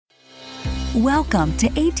Welcome to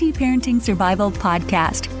AT Parenting Survival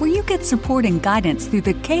Podcast, where you get support and guidance through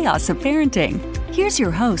the chaos of parenting. Here's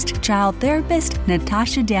your host, child therapist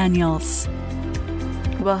Natasha Daniels.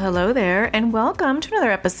 Well, hello there, and welcome to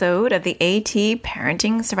another episode of the AT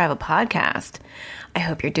Parenting Survival Podcast. I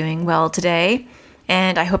hope you're doing well today,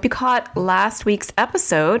 and I hope you caught last week's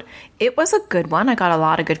episode. It was a good one. I got a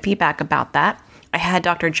lot of good feedback about that. I had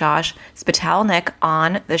Dr. Josh Spitalnik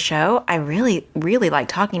on the show. I really like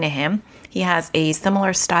talking to him. He has a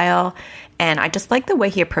similar style, and I just like the way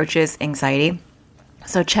he approaches anxiety.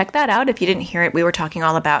 So check that out if you didn't hear it. We were talking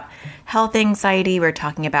all about health anxiety. We were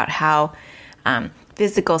talking about how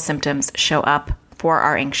physical symptoms show up for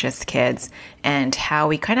our anxious kids and how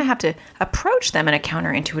we kind of have to approach them in a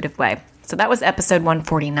counterintuitive way. So that was episode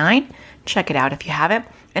 149. Check it out if you haven't.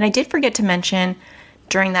 And I did forget to mention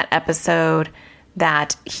during that episode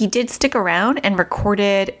that he did stick around and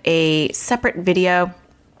recorded a separate video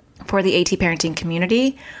for the AT parenting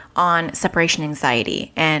community on separation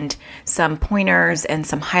anxiety and some pointers and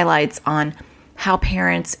some highlights on how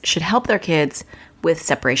parents should help their kids with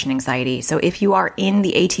separation anxiety. So if you are in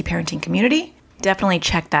the AT parenting community, definitely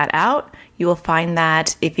check that out. You will find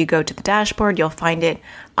that if you go to the dashboard, you'll find it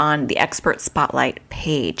on the Expert Spotlight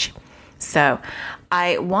page. So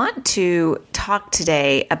I want to talk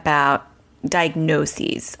today about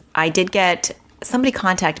diagnoses. I did get somebody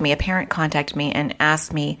contact me, a parent contact me and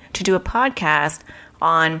asked me to do a podcast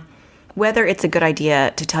on whether it's a good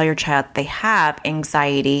idea to tell your child they have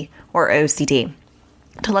anxiety or OCD,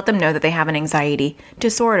 to let them know that they have an anxiety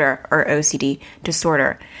disorder or OCD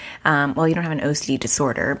disorder. Well, you don't have an OCD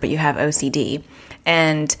disorder, but you have OCD.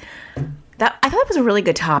 And that I thought that was a really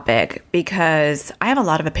good topic because I have a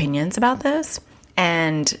lot of opinions about this,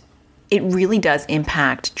 and it really does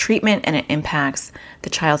impact treatment and it impacts the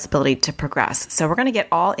child's ability to progress. So we're going to get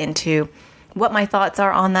all into what my thoughts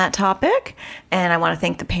are on that topic. And I want to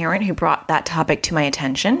thank the parent who brought that topic to my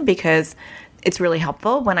attention because it's really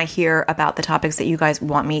helpful when I hear about the topics that you guys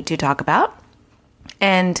want me to talk about.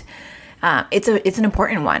 And it's an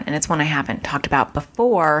important one, and it's one I haven't talked about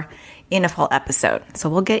before in a full episode. So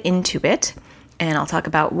we'll get into it, and I'll talk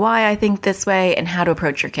about why I think this way and how to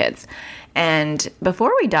approach your kids. And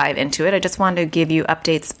before we dive into it, I just wanted to give you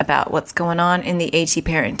updates about what's going on in the AT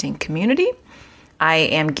parenting community. I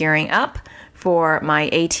am gearing up for my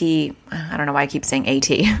I don't know why I keep saying AT,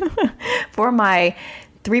 for my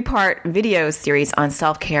 3-part video series on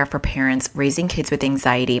self-care for parents raising kids with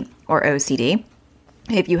anxiety or OCD.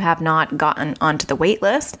 If you have not gotten onto the wait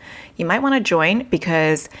list, you might want to join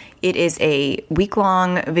because it is a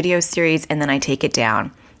week-long video series and then I take it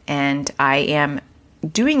down. And I am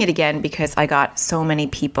doing it again because I got so many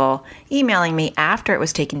people emailing me after it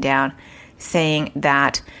was taken down saying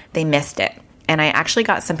that they missed it. And I actually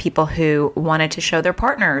got some people who wanted to show their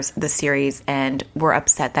partners the series and were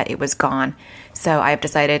upset that it was gone. So I've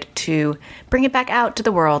decided to bring it back out to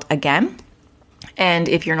the world again. And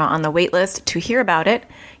if you're not on the wait list to hear about it,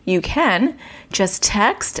 you can just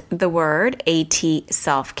text the word AT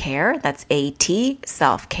self-care. That's AT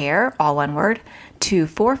self-care, all one word, to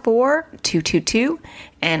 44222,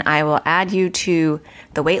 and I will add you to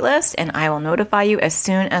the wait list, and I will notify you as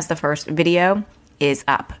soon as the first video is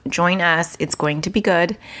up. Join us. It's going to be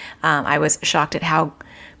good. I was shocked at how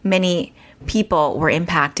many people were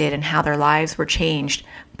impacted and how their lives were changed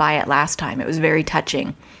by it last time. It was very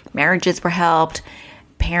touching. Marriages were helped,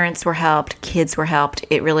 parents were helped, kids were helped.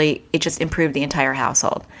 It just improved the entire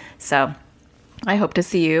household. So I hope to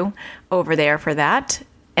see you over there for that.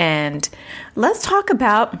 And let's talk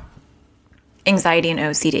about anxiety and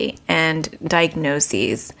OCD and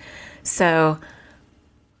diagnoses. So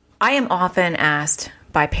I am often asked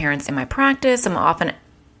by parents in my practice, I'm often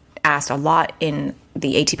asked a lot in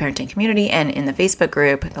the AT parenting community and in the Facebook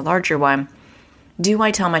group, the larger one, do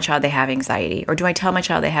I tell my child they have anxiety or do I tell my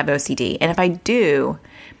child they have OCD? And if I do,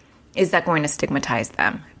 is that going to stigmatize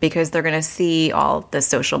them? Because they're going to see all the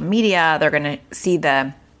social media, they're going to see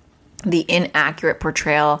the inaccurate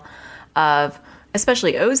portrayal of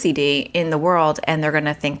especially OCD in the world, and they're going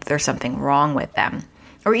to think there's something wrong with them.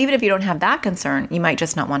 Or even if you don't have that concern, you might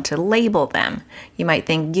just not want to label them. You might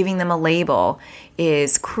think giving them a label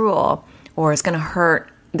is cruel or is going to hurt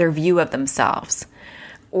their view of themselves.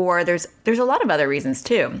 Or there's a lot of other reasons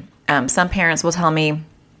too. Some parents will tell me,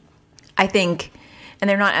 I think, and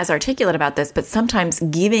they're not as articulate about this, but sometimes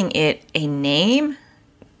giving it a name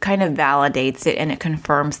kind of validates it and it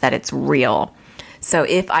confirms that it's real. So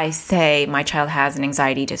if I say my child has an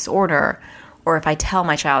anxiety disorder, or if I tell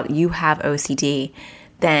my child you have OCD,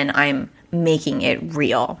 then I'm making it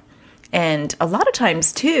real. And a lot of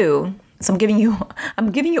times too, so I'm giving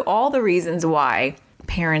you all the reasons why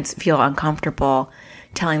parents feel uncomfortable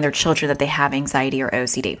telling their children that they have anxiety or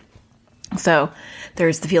OCD. So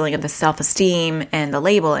there's the feeling of the self-esteem and the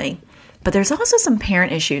labeling, but there's also some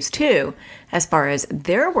parent issues too, as far as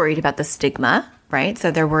they're worried about the stigma, right?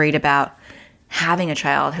 So they're worried about having a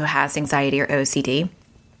child who has anxiety or OCD.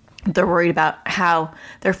 They're worried about how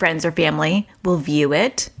their friends or family will view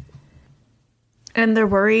it. And they're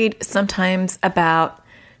worried sometimes about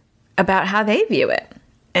how they view it.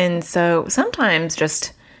 And so sometimes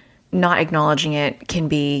just not acknowledging it can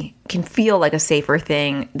feel like a safer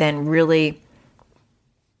thing than really,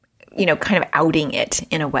 kind of outing it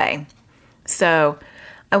in a way. So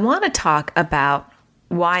I want to talk about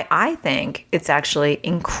why I think it's actually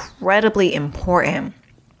incredibly important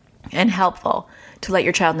and helpful to let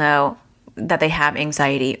your child know that they have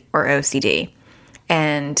anxiety or OCD.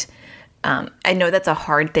 And I know that's a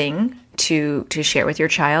hard thing to share with your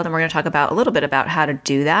child, and we're going to talk about a little bit about how to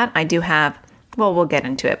do that. I do have, we'll get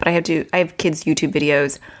into it, but I have kids' YouTube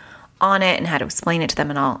videos on it and how to explain it to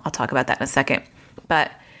them, and I'll talk about that in a second.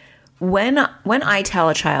 But when I tell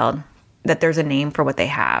a child that there's a name for what they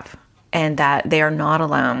have and that they are not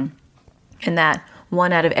alone, and that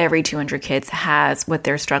 1 out of every 200 kids has what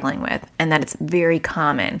they're struggling with, and that it's very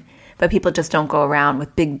common, but people just don't go around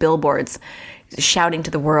with big billboards shouting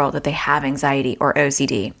to the world that they have anxiety or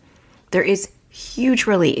OCD. There is huge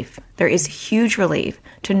relief. There is huge relief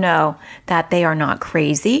to know that they are not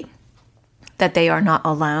crazy, that they are not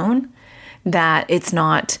alone, that it's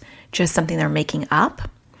not just something they're making up.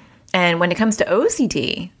 And when it comes to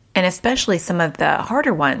OCD, and especially some of the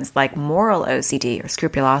harder ones like moral OCD or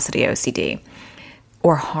scrupulosity OCD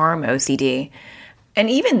or harm OCD, and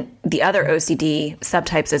even the other OCD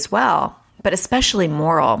subtypes as well, but especially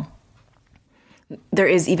moral, there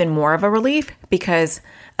is even more of a relief because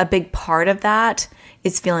a big part of that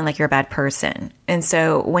is feeling like you're a bad person. And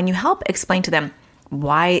so when you help explain to them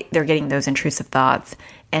why they're getting those intrusive thoughts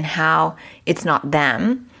and how it's not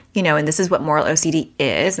them, and this is what moral OCD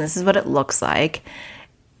is, and this is what it looks like,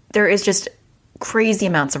 there is just crazy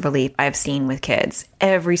amounts of relief I've seen with kids.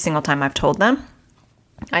 Every single time I've told them,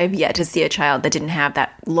 I have yet to see a child that didn't have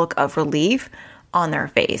that look of relief on their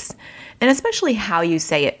face, and especially how you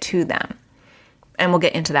say it to them. And we'll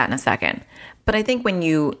get into that in a second. But I think when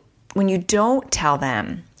you don't tell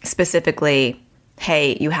them specifically,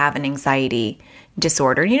 hey, you have an anxiety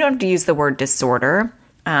disorder, you don't have to use the word disorder,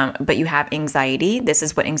 but you have anxiety. This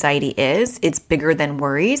is what anxiety is. It's bigger than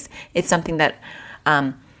worries. It's something that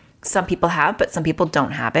some people have, but some people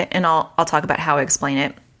don't have it. And I'll talk about how I explain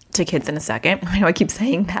it to kids in a second. I know I keep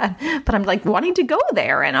saying that, but I'm like wanting to go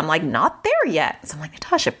there, and I'm like not there yet. So I'm like,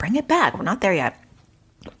 Natasha, bring it back. We're not there yet.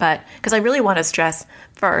 But because I really want to stress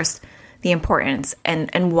first the importance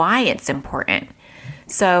and why it's important.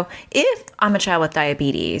 So if I'm a child with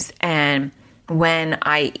diabetes, and when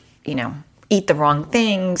I, eat the wrong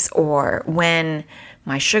things, or when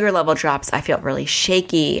my sugar level drops, I feel really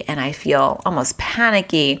shaky and I feel almost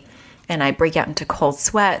panicky and I break out into cold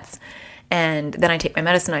sweats, and then I take my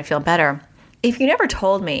medicine and I feel better. If you never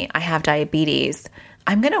told me I have diabetes,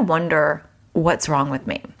 I'm going to wonder what's wrong with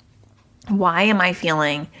me. Why am I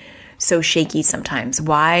feeling so shaky sometimes?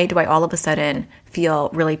 Why do I all of a sudden feel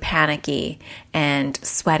really panicky and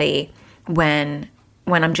sweaty when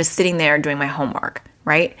I'm just sitting there doing my homework,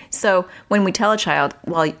 right? So when we tell a child,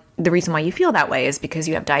 well, the reason why you feel that way is because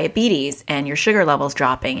you have diabetes and your sugar level's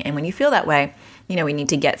dropping. And when you feel that way, we need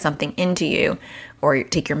to get something into you or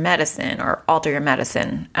take your medicine or alter your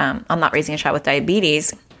medicine. I'm not raising a child with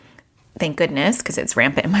diabetes, thank goodness, because it's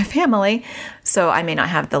rampant in my family. So I may not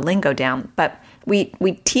have the lingo down, but we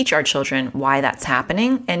teach our children why that's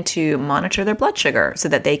happening and to monitor their blood sugar so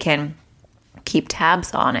that they can keep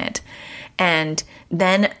tabs on it. And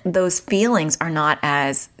then those feelings are not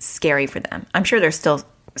as scary for them. I'm sure they're still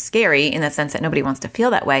scary in the sense that nobody wants to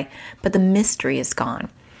feel that way, but the mystery is gone.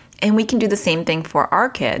 And we can do the same thing for our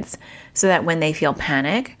kids so that when they feel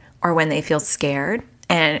panic or when they feel scared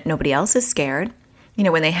and nobody else is scared,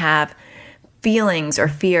 when they have feelings or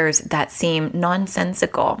fears that seem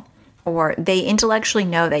nonsensical, or they intellectually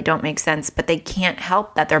know they don't make sense, but they can't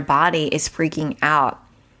help that their body is freaking out,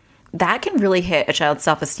 that can really hit a child's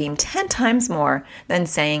self-esteem 10 times more than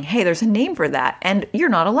saying, hey, there's a name for that, and you're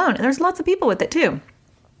not alone. And there's lots of people with it too.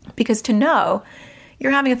 Because to know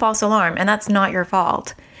you're having a false alarm and that's not your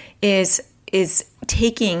fault is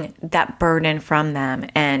taking that burden from them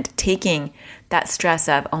and taking that stress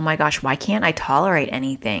of, oh my gosh, why can't I tolerate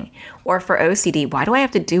anything? Or for OCD, why do I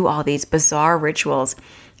have to do all these bizarre rituals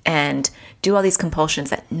and do all these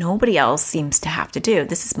compulsions that nobody else seems to have to do?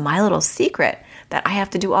 This is my little secret that I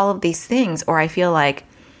have to do all of these things, or I feel like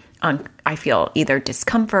I feel either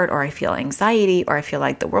discomfort, or I feel anxiety, or I feel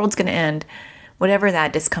like the world's going to end, whatever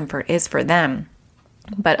that discomfort is for them.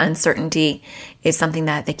 But uncertainty is something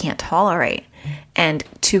that they can't tolerate. And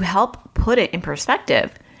to help put it in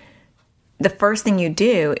perspective, the first thing you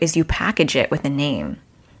do is you package it with a name.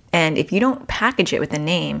 And if you don't package it with a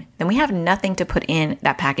name, then we have nothing to put in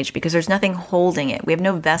that package because there's nothing holding it. We have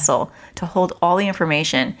no vessel to hold all the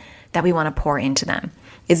information that we want to pour into them.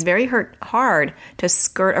 It's very hard to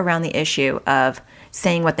skirt around the issue of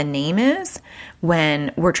saying what the name is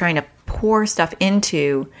when we're trying to pour stuff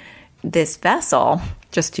into this vessel,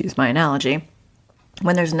 just to use my analogy,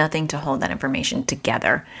 when there's nothing to hold that information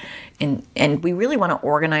together. And we really want to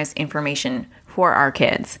organize information for our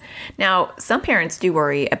kids. Now, some parents do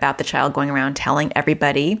worry about the child going around telling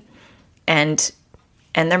everybody and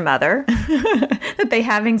their mother that they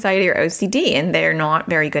have anxiety or OCD, and they're not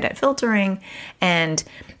very good at filtering. And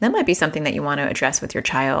that might be something that you want to address with your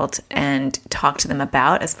child and talk to them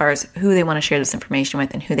about as far as who they want to share this information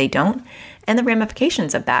with and who they don't, and the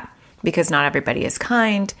ramifications of that. Because not everybody is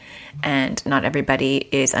kind and not everybody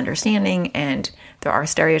is understanding, and there are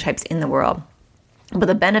stereotypes in the world. But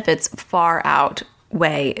the benefits far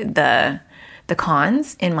outweigh the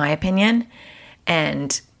cons, in my opinion,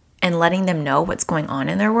 and letting them know what's going on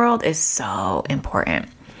in their world is so important.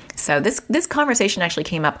 So this conversation actually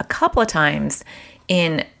came up a couple of times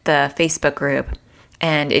in the Facebook group,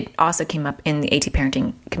 and it also came up in the AT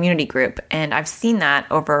Parenting community group. And I've seen that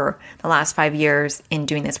over the last 5 years in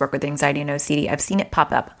doing this work with anxiety and OCD. I've seen it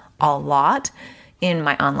pop up a lot in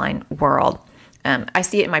my online world. I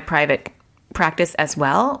see it in my private practice as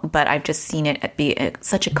well, but I've just seen it be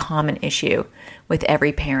such a common issue with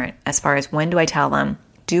every parent as far as when do I tell them?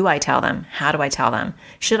 Do I tell them? How do I tell them?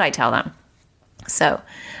 Should I tell them? So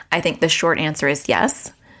I think the short answer is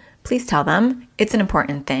yes. Please tell them. It's an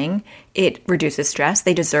important thing. It reduces stress.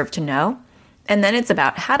 They deserve to know. And then it's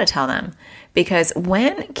about how to tell them. Because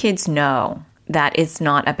when kids know that it's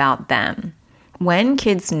not about them, when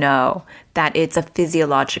kids know that it's a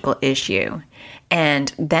physiological issue,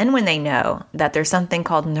 and then when they know that there's something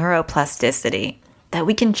called neuroplasticity, that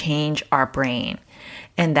we can change our brain,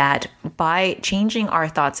 and that by changing our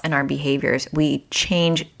thoughts and our behaviors, we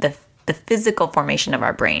change the physical formation of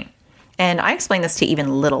our brain. And I explain this to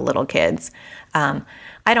even little kids. I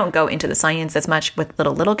don't go into the science as much with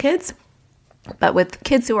little kids, but with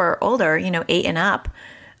kids who are older, 8 and up,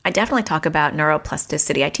 I definitely talk about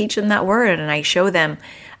neuroplasticity. I teach them that word, and I show them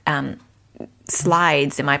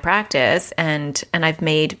slides in my practice, and I've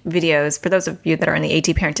made videos for those of you that are in the AT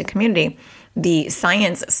Parenting community, the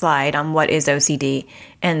science slide on what is OCD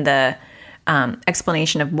and the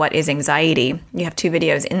explanation of what is anxiety. You have 2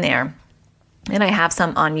 videos in there. And I have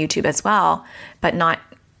some on YouTube as well, but not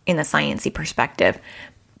in the sciencey perspective,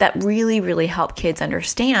 that really, really help kids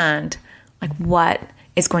understand like what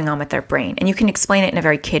is going on with their brain. And you can explain it in a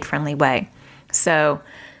very kid-friendly way. So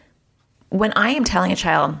when I am telling a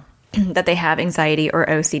child that they have anxiety or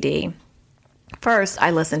OCD, first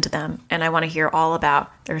I listen to them and I want to hear all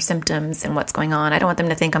about their symptoms and what's going on. I don't want them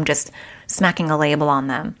to think I'm just smacking a label on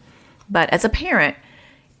them. But as a parent,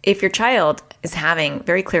 if your child is having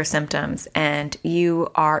very clear symptoms and you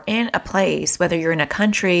are in a place, whether you're in a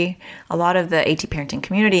country, a lot of the AT Parenting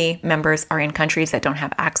community members are in countries that don't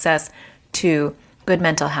have access to good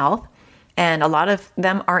mental health. And a lot of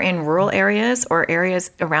them are in rural areas or areas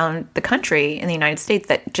around the country in the United States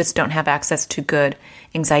that just don't have access to good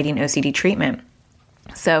anxiety and OCD treatment.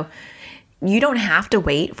 So you don't have to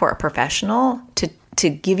wait for a professional to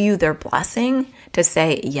give you their blessing to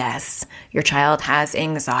say, yes, your child has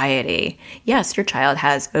anxiety. Yes, your child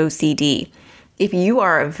has OCD. If you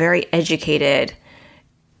are a very educated,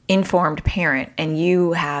 informed parent and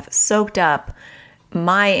you have soaked up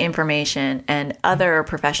my information and other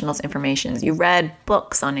professionals' information, you read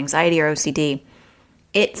books on anxiety or OCD,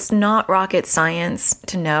 it's not rocket science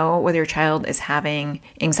to know whether your child is having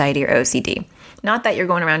anxiety or OCD. Not that you're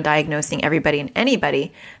going around diagnosing everybody and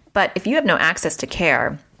anybody, but if you have no access to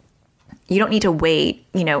care, you don't need to wait,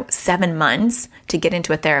 7 months to get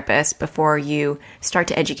into a therapist before you start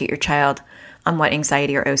to educate your child on what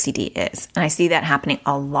anxiety or OCD is. And I see that happening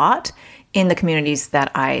a lot in the communities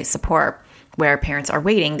that I support, where parents are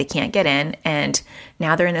waiting, they can't get in, and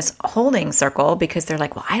now they're in this holding circle because they're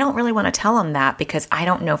like, well, I don't really want to tell them that because I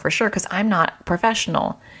don't know for sure because I'm not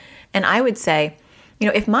professional. And I would say,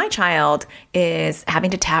 if my child is having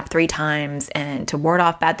to tap 3 times and to ward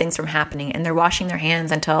off bad things from happening, and they're washing their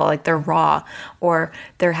hands until they're raw, or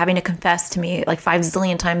they're having to confess to me 5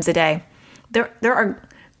 zillion times a day, there are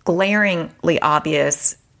glaringly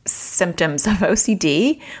obvious symptoms of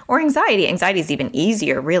OCD or anxiety. Anxiety is even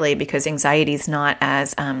easier, really, because anxiety is not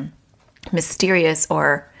as mysterious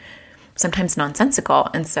or sometimes nonsensical.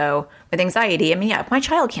 And so with anxiety, I mean, if my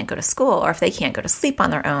child can't go to school, or if they can't go to sleep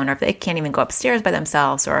on their own, or if they can't even go upstairs by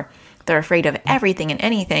themselves, or they're afraid of everything and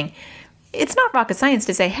anything, it's not rocket science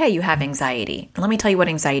to say, hey, you have anxiety. And let me tell you what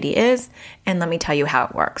anxiety is, and let me tell you how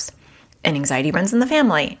it works. And anxiety runs in the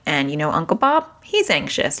family. And you know, Uncle Bob, he's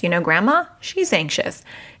anxious. You know, Grandma, she's anxious.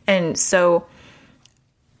 And so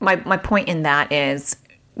my point in that is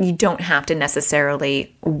you don't have to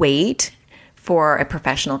necessarily wait for a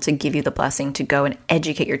professional to give you the blessing to go and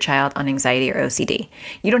educate your child on anxiety or OCD.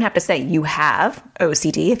 You don't have to say you have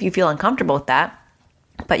OCD if you feel uncomfortable with that,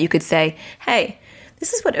 but you could say, hey,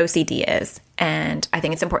 this is what OCD is, and I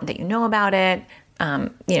think it's important that you know about it.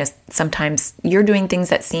 Sometimes you're doing things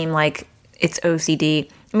that seem like it's OCD.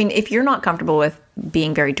 I mean, if you're not comfortable with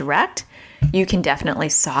being very direct, you can definitely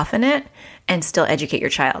soften it and still educate your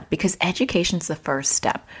child, because education's the first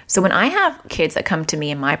step. So when I have kids that come to me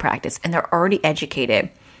in my practice and they're already educated,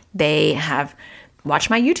 they have watched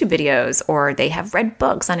my YouTube videos or they have read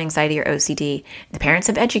books on anxiety or OCD, the parents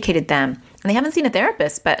have educated them and they haven't seen a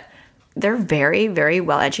therapist, but they're very, very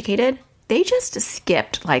well educated. They just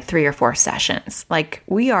skipped like 3 or 4 sessions. Like,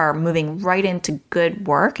 we are moving right into good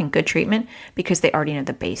work and good treatment because they already know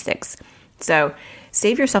the basics. So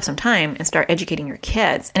save yourself some time and start educating your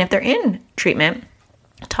kids. And if they're in treatment,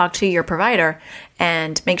 talk to your provider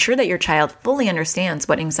and make sure that your child fully understands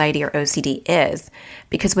what anxiety or OCD is.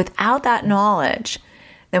 Because without that knowledge,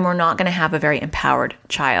 then we're not going to have a very empowered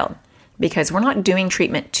child, because we're not doing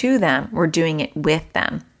treatment to them, we're doing it with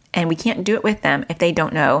them. And we can't do it with them if they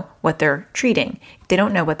don't know what they're treating, if they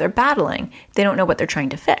don't know what they're battling, if they don't know what they're trying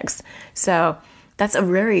to fix. So that's a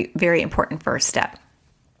very, very important first step.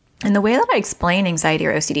 And the way that I explain anxiety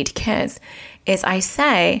or OCD to kids is I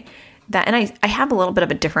say that, and I have a little bit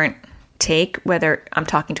of a different take, whether I'm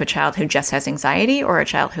talking to a child who just has anxiety or a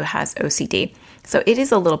child who has OCD. So it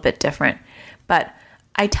is a little bit different. But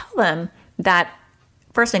I tell them that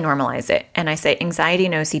first I normalize it. And I say anxiety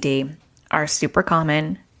and OCD are super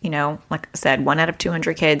common. You know, like I said, 1 out of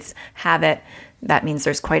 200 kids have it. That means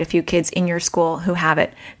there's quite a few kids in your school who have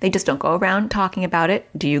it. They just don't go around talking about it.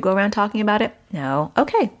 Do you go around talking about it? No.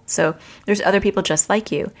 Okay. So there's other people just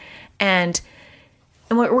like you. And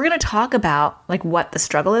we're going to talk about like what the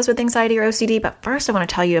struggle is with anxiety or OCD. But first I want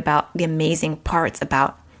to tell you about the amazing parts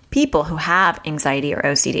about people who have anxiety or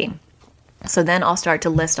OCD. So then I'll start to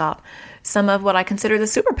list off some of what I consider the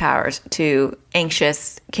superpowers to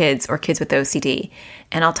anxious kids or kids with OCD.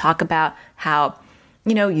 And I'll talk about how,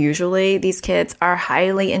 you know, usually these kids are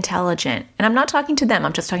highly intelligent. And I'm not talking to them.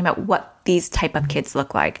 I'm just talking about what these type of kids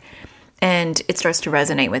look like. And it starts to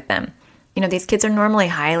resonate with them. You know, these kids are normally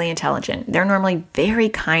highly intelligent. They're normally very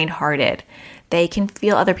kind-hearted. They can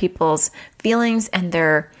feel other people's feelings, and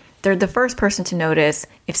they're the first person to notice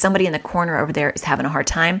if somebody in the corner over there is having a hard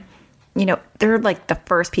time. You know, they're like the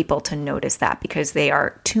first people to notice that, because they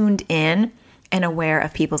are tuned in and aware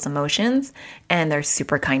of people's emotions, and they're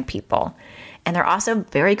super kind people. And they're also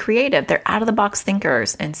very creative. They're out-of-the-box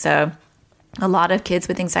thinkers. And so a lot of kids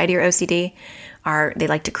with anxiety or OCD they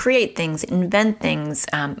like to create things, invent things,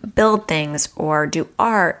 build things, or do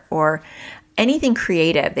art, or anything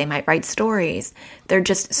creative. They might write stories. They're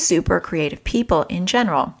just super creative people in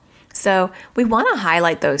general. So we want to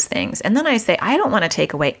highlight those things. And then I say, I don't want to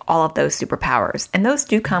take away all of those superpowers. And those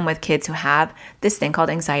do come with kids who have this thing called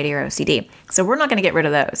anxiety or OCD. So we're not going to get rid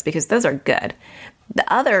of those, because those are good.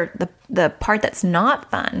 The part that's not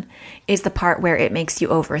fun is the part where it makes you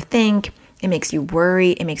overthink, it makes you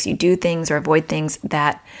worry, it makes you do things or avoid things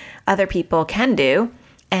that other people can do.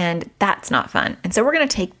 And that's not fun. And so we're going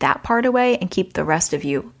to take that part away and keep the rest of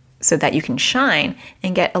you so that you can shine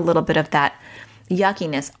and get a little bit of that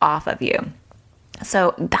yuckiness off of you.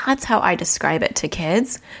 So that's how I describe it to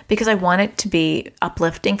kids, because I want it to be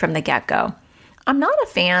uplifting from the get-go. I'm not a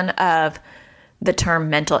fan of the term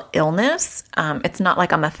mental illness. It's not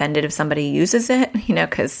like I'm offended if somebody uses it, you know,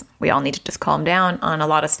 because we all need to just calm down on a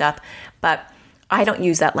lot of stuff. But I don't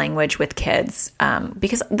use that language with kids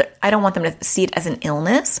because I don't want them to see it as an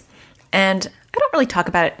illness. And I don't really talk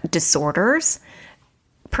about disorders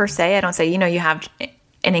per se. I don't say, you know, you have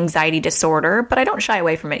an anxiety disorder, but I don't shy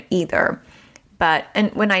away from it either.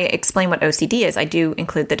 And when I explain what OCD is, I do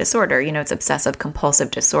include the disorder. You know, it's obsessive compulsive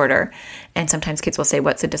disorder. And sometimes kids will say,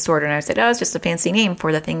 what's a disorder? And I said, it's just a fancy name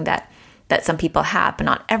for the thing that some people have, but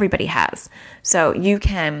not everybody has. So you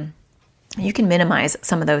can minimize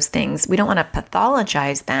some of those things. We don't want to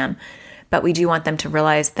pathologize them, but we do want them to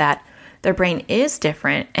realize that their brain is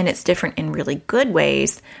different, and it's different in really good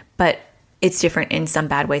ways, but it's different in some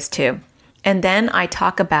bad ways too. And then I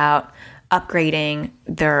talk about upgrading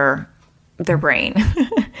their brain.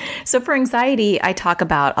 So for anxiety, I talk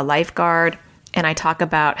about a lifeguard, and I talk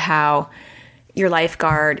about how your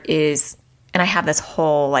lifeguard is, and I have this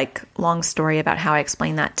whole long story about how I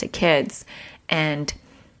explain that to kids. And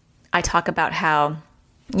I talk about how,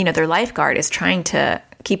 their lifeguard is trying to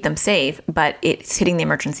keep them safe, but it's hitting the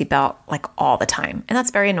emergency bell all the time. And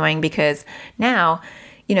that's very annoying because now,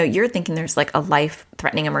 you're thinking there's a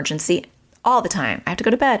life-threatening emergency all the time. I have to go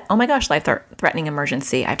to bed. Oh my gosh, life-threatening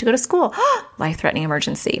emergency. I have to go to school. Life-threatening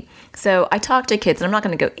emergency. So I talk to kids, and I'm not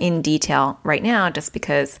going to go in detail right now just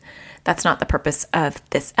because that's not the purpose of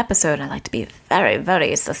this episode. I like to be very,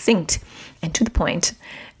 very succinct and to the point.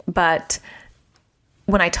 But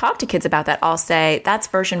when I talk to kids about that, I'll say that's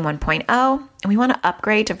version 1.0, and we want to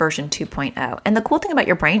upgrade to version 2.0. And the cool thing about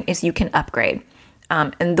your brain is you can upgrade.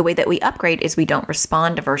 And the way that we upgrade is we don't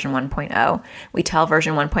respond to version 1.0. We tell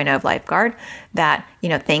version 1.0 of Lifeguard that,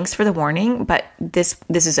 thanks for the warning, but this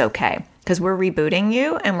is okay because we're rebooting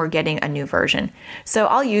you and we're getting a new version. So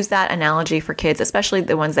I'll use that analogy for kids, especially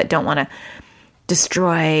the ones that don't want to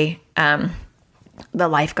destroy the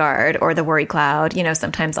lifeguard or the worry cloud.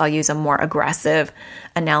 Sometimes I'll use a more aggressive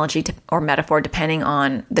analogy or metaphor depending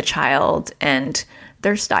on the child and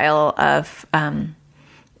their style of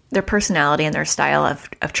their personality and their style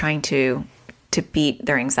of trying to beat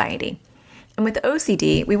their anxiety. And with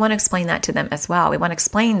OCD, we want to explain that to them as well. We want to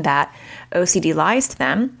explain that OCD lies to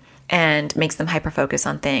them and makes them hyper-focus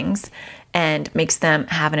on things and makes them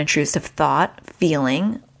have an intrusive thought,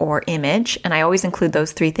 feeling, or image. And I always include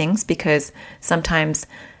those three things because sometimes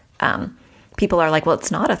people are like, well,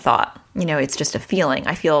 it's not a thought. It's just a feeling.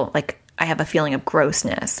 I feel like I have a feeling of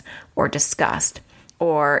grossness or disgust.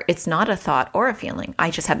 Or it's not a thought or a feeling. I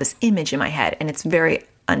just have this image in my head and it's very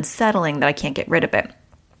unsettling that I can't get rid of it.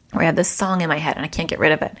 Or I have this song in my head and I can't get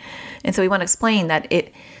rid of it. And so we want to explain that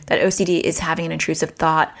that OCD is having an intrusive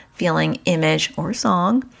thought, feeling, image, or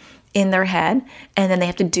song in their head. And then they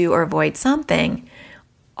have to do or avoid something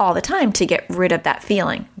all the time to get rid of that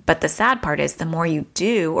feeling. But the sad part is the more you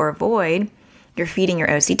do or avoid, you're feeding your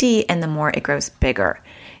OCD and the more it grows bigger.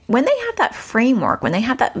 When they have that framework, when they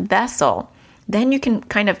have that vessel, then you can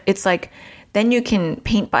then you can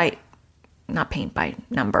not paint by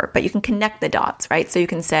number, but you can connect the dots, right? So you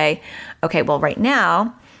can say, okay, well, right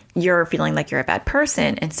now you're feeling like you're a bad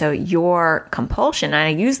person. And so your compulsion, and I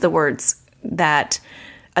use the words that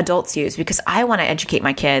adults use because I want to educate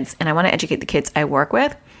my kids and I want to educate the kids I work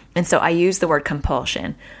with. And so I use the word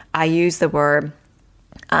compulsion. I use the word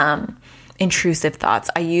intrusive thoughts.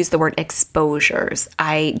 I use the word exposures.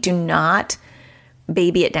 I do not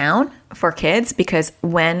baby it down for kids because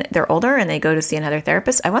when they're older and they go to see another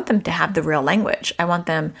therapist, I want them to have the real language. I want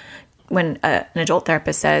them, when an adult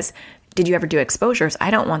therapist says, did you ever do exposures? I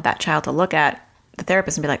don't want that child to look at the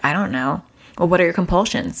therapist and be like, I don't know. Well, what are your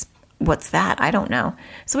compulsions? What's that? I don't know.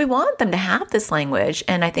 So we want them to have this language.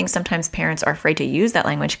 And I think sometimes parents are afraid to use that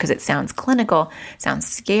language because it sounds clinical, sounds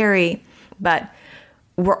scary, but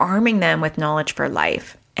we're arming them with knowledge for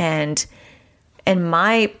life. And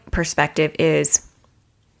my perspective is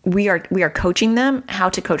we are coaching them how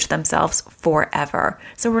to coach themselves forever.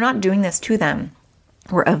 So we're not doing this to them.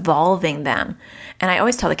 We're evolving them. And I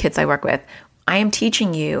always tell the kids I work with, I am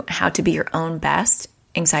teaching you how to be your own best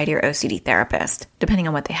anxiety or OCD therapist, depending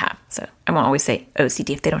on what they have. So I won't always say OCD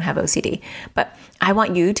if they don't have OCD, but I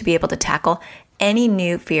want you to be able to tackle any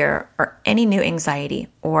new fear or any new anxiety,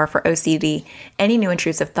 or for OCD, any new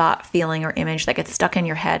intrusive thought, feeling, or image that gets stuck in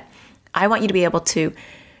your head. I want you to be able to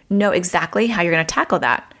know exactly how you're going to tackle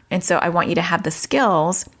that. And so I want you to have the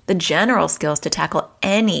skills, the general skills to tackle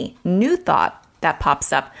any new thought that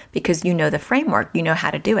pops up because you know the framework, you know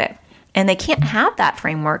how to do it. And they can't have that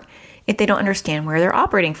framework if they don't understand where they're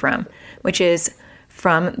operating from, which is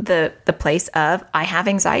from the place of I have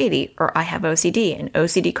anxiety or I have OCD, and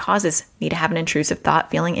OCD causes me to have an intrusive thought,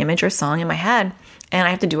 feeling, image, or song in my head, and I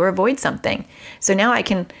have to do or avoid something. So now I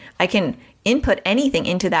can input anything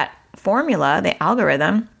into that formula, the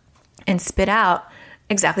algorithm, and spit out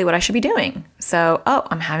exactly what I should be doing. So,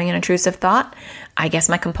 I'm having an intrusive thought. I guess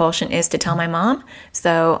my compulsion is to tell my mom.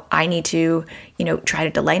 So I need to, try to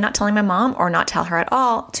delay not telling my mom or not tell her at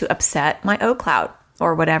all to upset my O cloud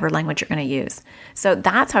or whatever language you're going to use. So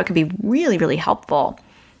that's how it can be really, really helpful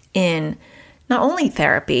in not only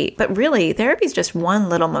therapy, but really therapy is just one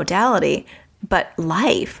little modality, but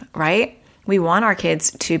life, right? We want our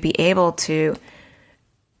kids to be able to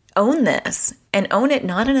own this and own it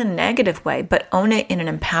not in a negative way, but own it in an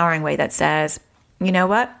empowering way that says, you know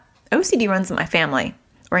what? OCD runs in my family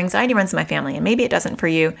or anxiety runs in my family. And maybe it doesn't for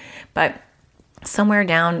you, but somewhere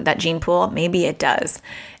down that gene pool, maybe it does.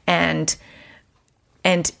 And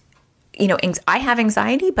I have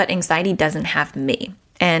anxiety, but anxiety doesn't have me.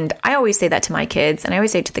 And I always say that to my kids, and I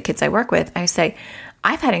always say to the kids I work with, I say,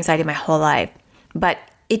 I've had anxiety my whole life, but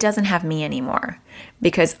it doesn't have me anymore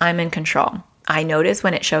because I'm in control. I notice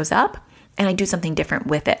when it shows up and I do something different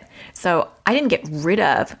with it. So I didn't get rid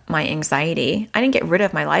of my anxiety. I didn't get rid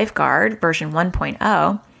of my lifeguard version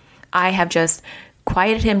 1.0. I have just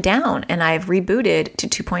quieted him down and I've rebooted to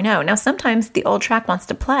 2.0. Now, sometimes the old track wants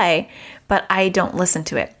to play, but I don't listen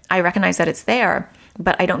to it. I recognize that it's there,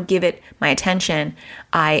 but I don't give it my attention.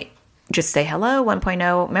 I just say, hello,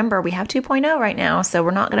 1.0. Remember, we have 2.0 right now, so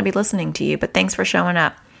we're not going to be listening to you, but thanks for showing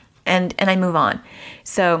up. And I move on.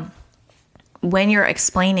 So when you're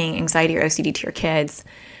explaining anxiety or OCD to your kids,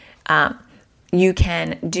 you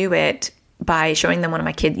can do it by showing them one of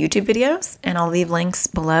my kid YouTube videos, and I'll leave links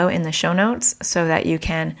below in the show notes so that you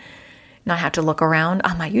can not have to look around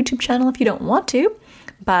on my YouTube channel if you don't want to.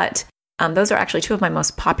 But those are actually two of my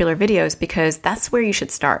most popular videos because that's where you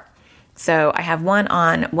should start. So I have one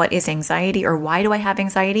on what is anxiety, or why do I have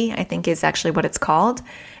anxiety, I think is actually what it's called.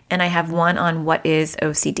 And I have one on what is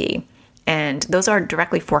OCD. And those are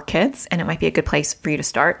directly for kids, and it might be a good place for you to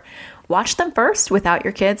start. Watch them first without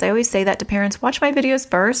your kids. I always say that to parents, watch my videos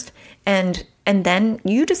first, and then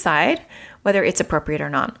you decide whether it's appropriate or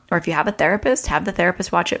not. Or if you have a therapist, have the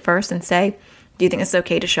therapist watch it first and say, do you think it's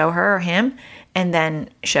okay to show her or him? And then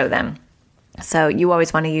show them. So you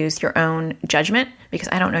always want to use your own judgment because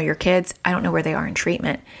I don't know your kids. I don't know where they are in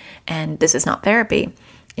treatment. And this is not therapy.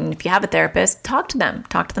 And if you have a therapist, talk to them.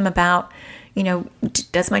 Talk to them about,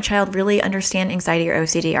 does my child really understand anxiety or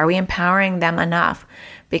OCD? Are we empowering them enough?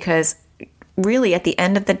 Because really at the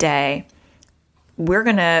end of the day, we're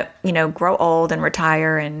going to, grow old and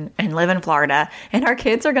retire and live in Florida. And our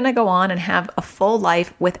kids are going to go on and have a full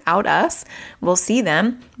life without us. We'll see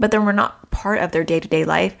them, but then we're not part of their day-to-day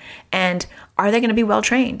life. And are they going to be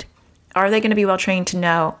well-trained? Are they going to be well-trained to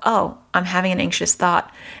know, oh, I'm having an anxious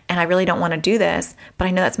thought and I really don't want to do this, but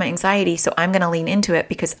I know that's my anxiety, so I'm going to lean into it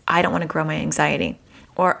because I don't want to grow my anxiety.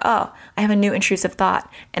 Or, oh, I have a new intrusive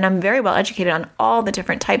thought and I'm very well educated on all the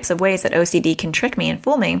different types of ways that OCD can trick me and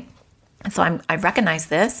fool me. And so I recognize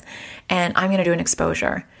this and I'm going to do an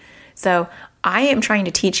exposure. So I am trying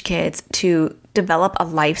to teach kids to develop a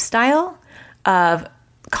lifestyle of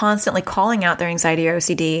constantly calling out their anxiety or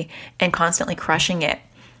OCD and constantly crushing it.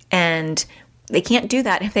 And they can't do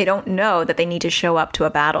that if they don't know that they need to show up to a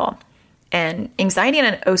battle. And anxiety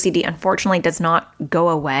and OCD, unfortunately, does not go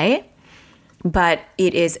away, but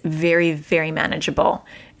it is very, very manageable.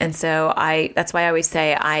 And so that's why I always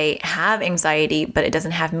say I have anxiety, but it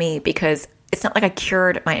doesn't have me, because it's not like I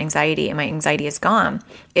cured my anxiety and my anxiety is gone.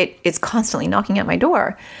 It is constantly knocking at my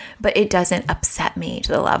door, but it doesn't upset me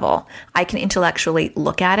to the level. I can intellectually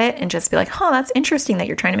look at it and just be like, oh, that's interesting that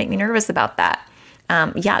you're trying to make me nervous about that.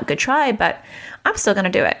 Yeah, good try, but I'm still going to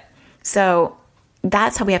do it. So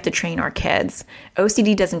that's how we have to train our kids.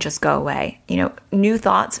 OCD doesn't just go away. New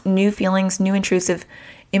thoughts, new feelings, new intrusive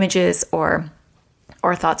images or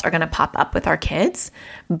thoughts are going to pop up with our kids.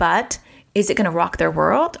 But is it going to rock their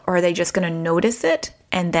world, or are they just going to notice it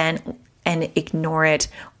and ignore it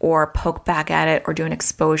or poke back at it or do an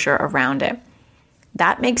exposure around it?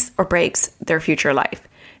 That makes or breaks their future life.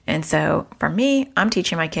 And so for me, I'm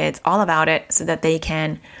teaching my kids all about it so that they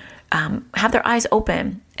can have their eyes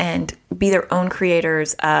open and be their own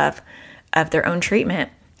creators of their own treatment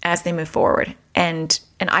as they move forward. And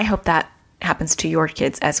I hope that happens to your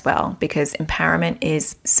kids as well, because empowerment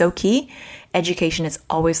is so key. Education is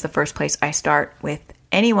always the first place I start with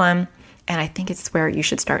anyone, and I think it's where you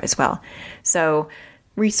should start as well. So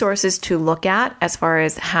resources to look at as far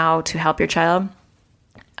as how to help your child.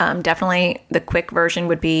 Definitely the quick version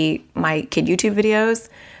would be my kid YouTube videos.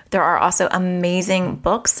 There are also amazing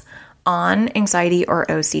books on anxiety or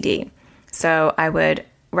OCD. So I would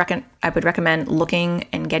recommend looking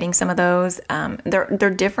and getting some of those. They're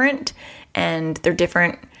different, and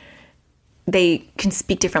they can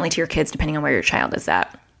speak differently to your kids depending on where your child is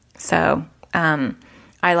at. So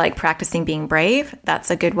I like Practicing Being Brave. That's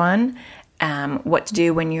a good one. What to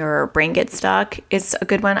Do When Your Brain Gets Stuck is a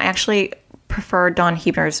good one. I actually prefer Dawn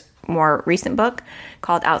Huebner's more recent book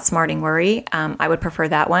called Outsmarting Worry. I would prefer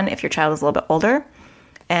that one if your child is a little bit older.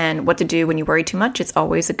 And What to Do When You Worry Too Much. It's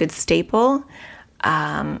always a good staple.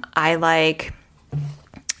 I like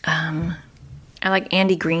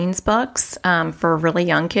Andy Green's books for really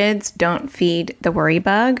young kids. Don't Feed the Worry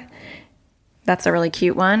Bug. That's a really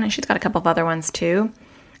cute one. She's got a couple of other ones too.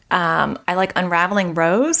 I like Unraveling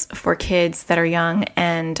Rose for kids that are young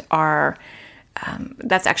and are.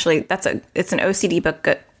 It's an OCD book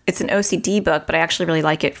it's an OCD book, but I actually really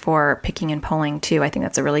like it for picking and pulling too. I think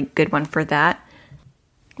that's a really good one for that.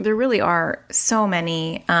 There really are so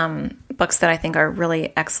many books that I think are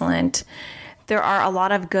really excellent. There are a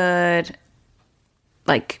lot of good,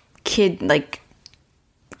 like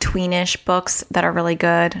tweenish books that are really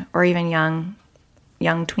good, or even young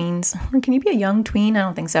tweens. Can you be a young tween? I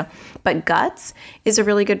don't think so. But Guts is a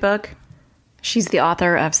really good book. She's the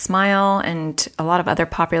author of Smile and a lot of other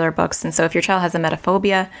popular books. And so if your child has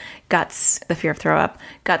emetophobia, Guts, the fear of throw up,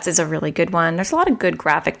 Guts is a really good one. There's a lot of good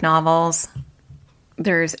graphic novels.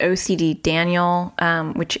 There's OCD Daniel,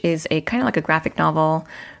 which is a kind of like a graphic novel.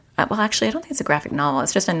 Well, actually, I don't think it's a graphic novel.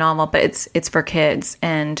 It's just a novel, but it's for kids.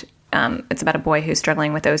 And it's about a boy who's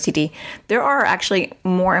struggling with OCD. There are actually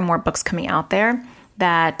more and more books coming out there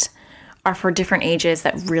that are for different ages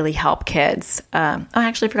that really help kids. I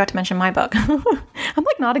actually forgot to mention my book. I'm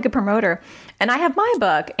like not a good promoter. And I have my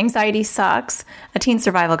book, Anxiety Sucks, a teen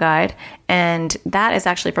survival guide. And that is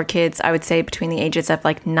actually for kids, I would say between the ages of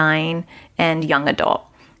like 9 and young adult.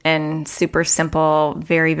 And super simple,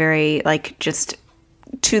 very, very like just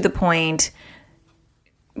to the point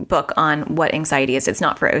book on what anxiety is. It's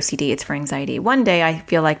not for OCD, it's for anxiety. One day I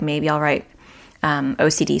feel like maybe I'll write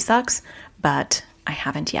OCD Sucks, but I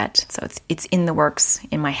haven't yet. So it's in the works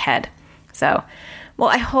in my head. So, well,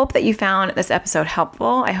 I hope that you found this episode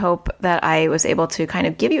helpful. I hope that I was able to kind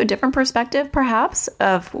of give you a different perspective, perhaps,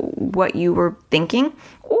 of what you were thinking,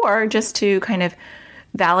 or just to kind of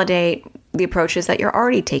validate the approaches that you're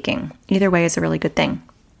already taking. Either way is a really good thing.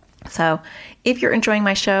 So if you're enjoying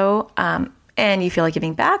my show, and you feel like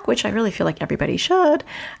giving back, which I really feel like everybody should,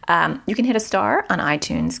 you can hit a star on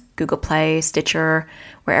iTunes, Google Play, Stitcher,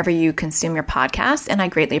 wherever you consume your podcast. And I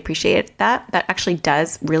greatly appreciate that. That actually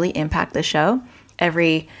does really impact the show.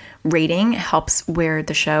 Every rating helps where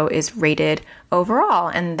the show is rated overall.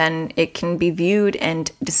 And then it can be viewed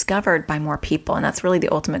and discovered by more people. And that's really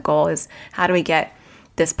the ultimate goal, is how do we get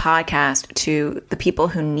this podcast to the people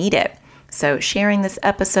who need it? So sharing this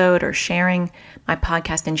episode or sharing my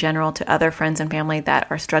podcast in general to other friends and family that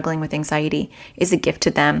are struggling with anxiety is a gift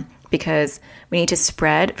to them, because we need to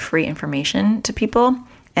spread free information to people.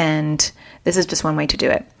 And this is just one way to do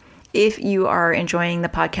it. If you are enjoying the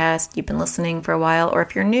podcast, you've been listening for a while, or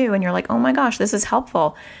if you're new and you're like, oh my gosh, this is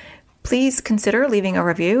helpful, please consider leaving a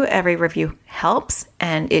review. Every review helps,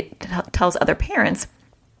 and it tells other parents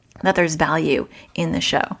that there's value in the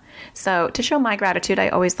show. So to show my gratitude, I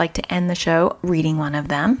always like to end the show reading one of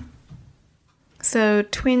them. So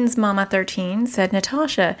Twins Mama 13 said,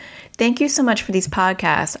 Natasha, thank you so much for these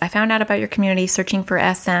podcasts. I found out about your community searching for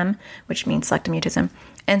SM, which means selective mutism,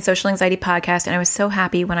 and social anxiety podcast, and I was so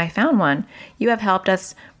happy when I found one. You have helped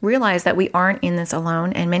us realize that we aren't in this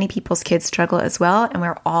alone, and many people's kids struggle as well, and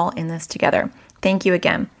we're all in this together. Thank you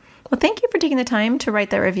again. Well, thank you for taking the time to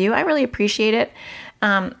write that review. I really appreciate it.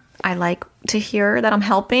 I like to hear that I'm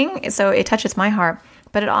helping, so it touches my heart,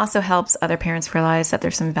 but it also helps other parents realize that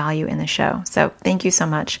there's some value in the show. So thank you so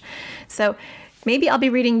much. So maybe I'll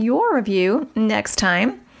be reading your review next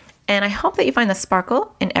time, and I hope that you find the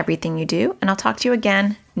sparkle in everything you do, and I'll talk to you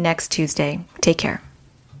again next Tuesday. Take care.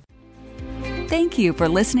 Thank you for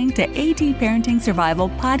listening to AT Parenting Survival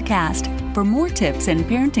Podcast. For more tips and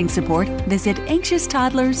parenting support, visit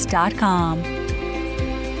anxioustoddlers.com.